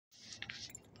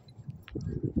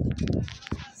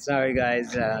Sorry,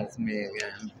 guys, it's me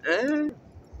again.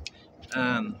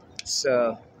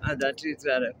 That dude's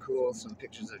got some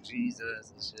pictures of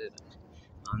Jesus and shit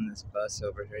on this bus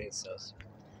over here. So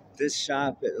this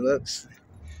shop, it looks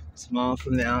small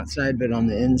from the outside, but on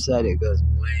the inside, it goes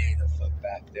way the fuck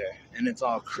back there, and it's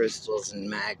all crystals and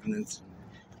magnets.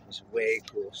 It's way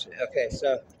cool shit. Okay,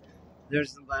 so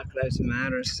there's the Black Lives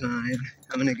Matter sign.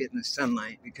 I'm gonna get in the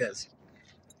sunlight because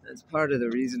that's part of the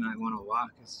reason I want to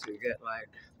walk is to get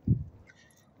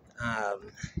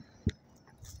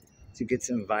to get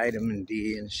some vitamin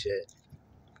D and shit.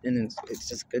 And it's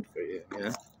just good for you, you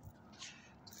know?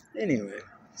 Anyway,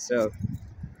 so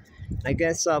I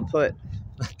guess I'll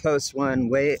post one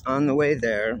way on the way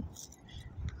there,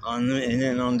 and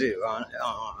then I'll do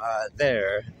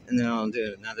there, and then I'll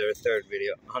do another third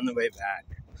video on the way back.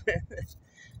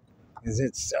 Because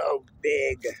it's so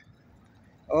big.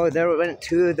 Oh, there went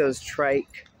two of those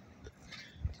trike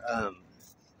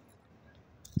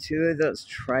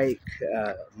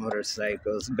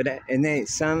motorcycles, but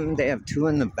they have two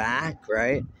in the back,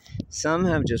 right? Some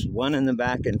have just one in the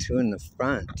back and two in the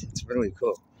front. It's really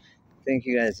cool. I think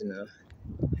you guys know.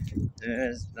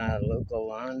 There's the local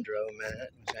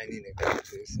laundromat, which I need to go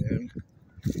to soon.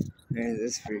 There's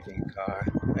this freaking car.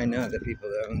 I know the people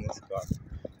that own this car.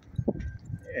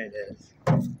 There it is.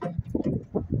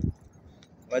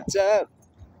 What's up?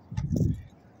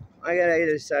 I got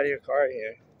either side of your car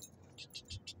here.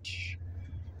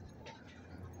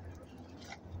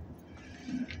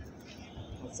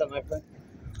 What's up, my friend?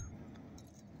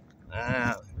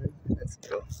 Wow, that's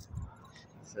cool.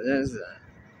 So there's that.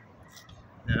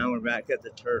 Now we're back at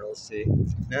the Turtle Sea.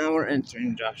 Now we're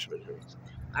entering Joshua Tree.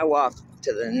 I walk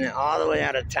all the way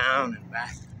out of town and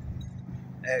back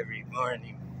every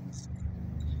morning.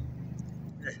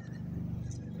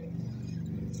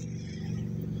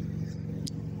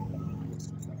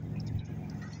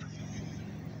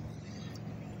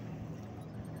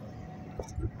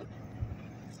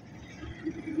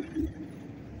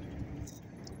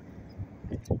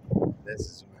 This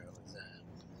is where I was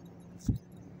at.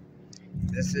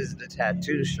 This is the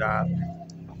tattoo shop.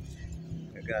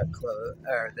 It got closed,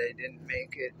 or they didn't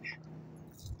make it.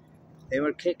 They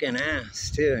were kicking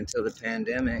ass too until the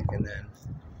pandemic, and then,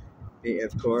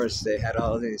 of course, they had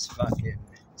all these fucking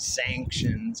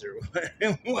sanctions or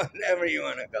whatever you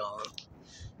want to call them.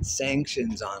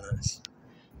 Sanctions on us.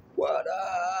 What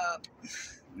up?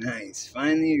 Nice.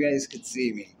 Finally, you guys could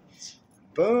see me.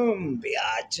 Boom,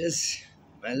 biatches.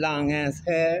 My long ass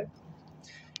hair.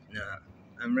 No,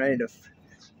 I'm ready to.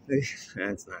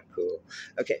 That's not cool.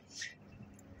 Okay.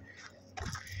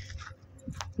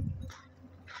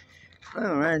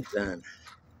 All right then.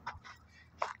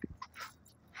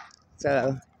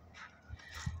 So,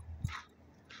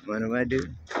 what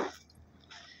do?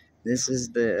 This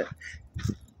is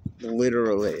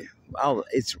literally. Oh,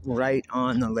 it's right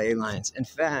on the ley lines. In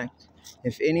fact,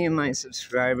 if any of my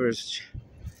subscribers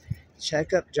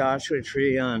check up Joshua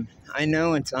Tree I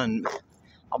know it's on.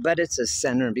 I'll bet it's a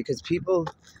center because people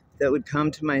that would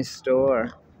come to my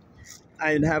store,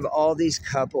 I'd have all these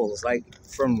couples like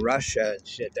from Russia and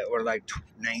shit that were like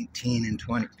 19 and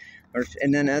 20,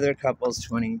 and then other couples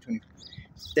 20,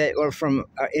 that were from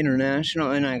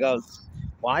international. And I go,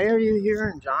 why are you here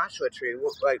in Joshua Tree?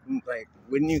 Like,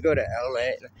 wouldn't you go to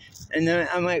LA? And then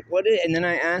I'm like, what? And then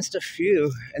I asked a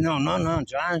few, and no,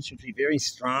 Joshua Tree very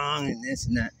strong and this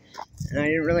and that. And I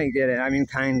didn't really get it. I mean,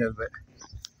 kind of, but.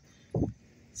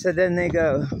 So then they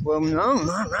go, well, no.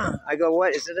 I go,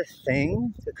 what? Is it a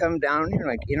thing to come down here,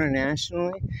 like,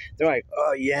 internationally? They're like,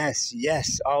 oh, yes,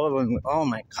 all of them. Oh,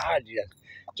 my God, yes.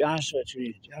 Joshua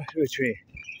Tree.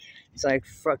 It's like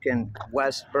fucking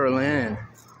West Berlin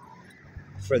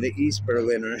for the East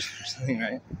Berliners or something,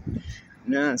 right?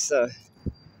 No, so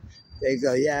they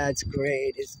go, yeah, it's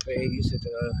great, you should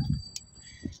go.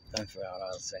 I forgot what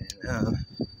I was saying.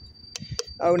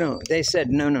 Oh, no, they said,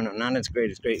 no, not it's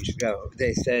great, you should go.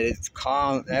 They said it's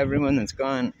calm, everyone that's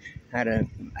gone had a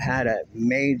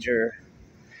major,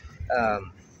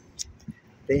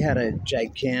 they had a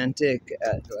gigantic,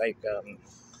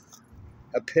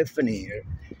 epiphany or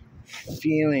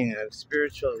feeling of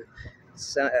spiritual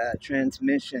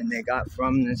transmission they got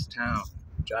from this town,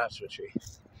 Joshua Tree.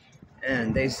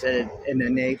 And they said, and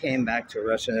then they came back to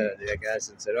Russia, I guess,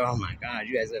 and said, oh my God,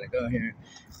 you guys gotta go here.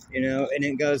 You know, and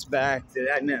it goes back to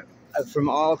that from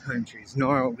all countries,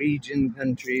 Norwegian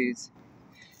countries.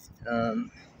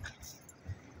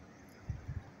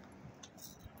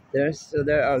 This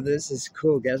is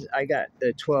cool, guys. I got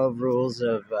the 12 rules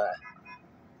of,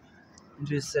 it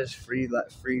just says free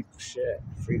shit,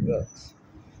 free books.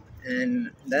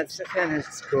 And that's the kind of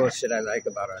cool shit I like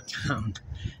about our town.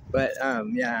 But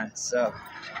yeah, so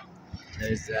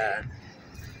there's that.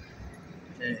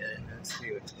 And let's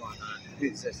see what's going on.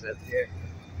 Who's this up here?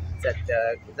 Is that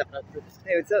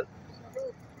hey, what's up?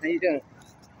 How you doing?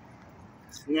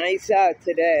 It's nice out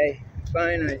today.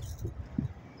 Finally.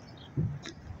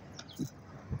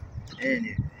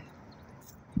 Anyway.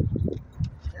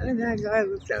 That guy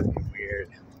looks at me weird.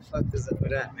 What the fuck is up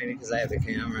with that? Maybe because I have a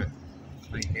camera.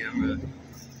 My camera.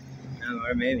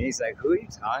 Or maybe he's like, who are you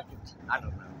talking to? I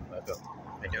don't know.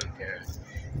 I don't care.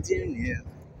 Didn't you?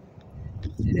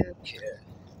 Didn't care.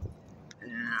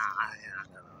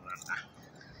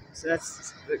 So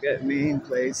that's the main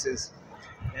places.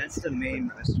 That's the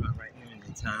main restaurant right here in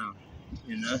the town.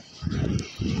 You know?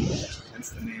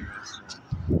 That's the main restaurant.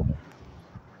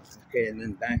 Okay, and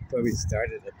then back where we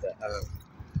started at the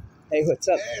hey, what's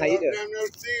up? Hey, how you doing?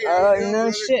 Oh,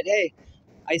 no shit. Hey,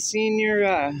 I seen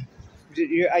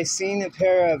I seen a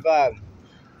pair of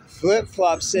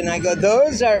flip-flops, and I go,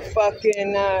 those are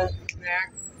fucking,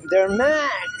 they're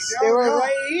Max. They were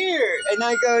right here. And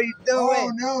I go, no way.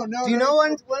 No. Do you know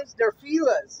ones they're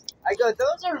Fila's? I go,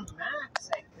 those are Max,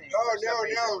 I think.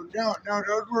 No.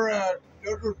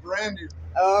 Those were brand new.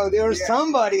 Oh, they were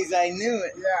somebody's. I knew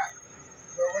it. Yeah.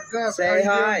 So what's up? Say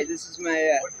hi. This is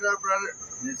my, what's up, brother?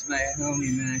 this is my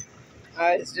homie, man.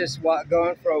 I was just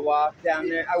going for a walk down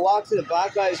there. I walk to the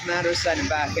Black Lives Matter side and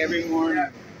back every morning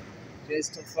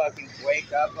just to fucking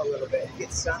wake up a little bit and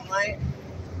get sunlight.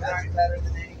 That's better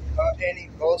than any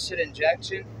bullshit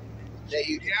injection that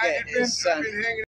you can get is sun.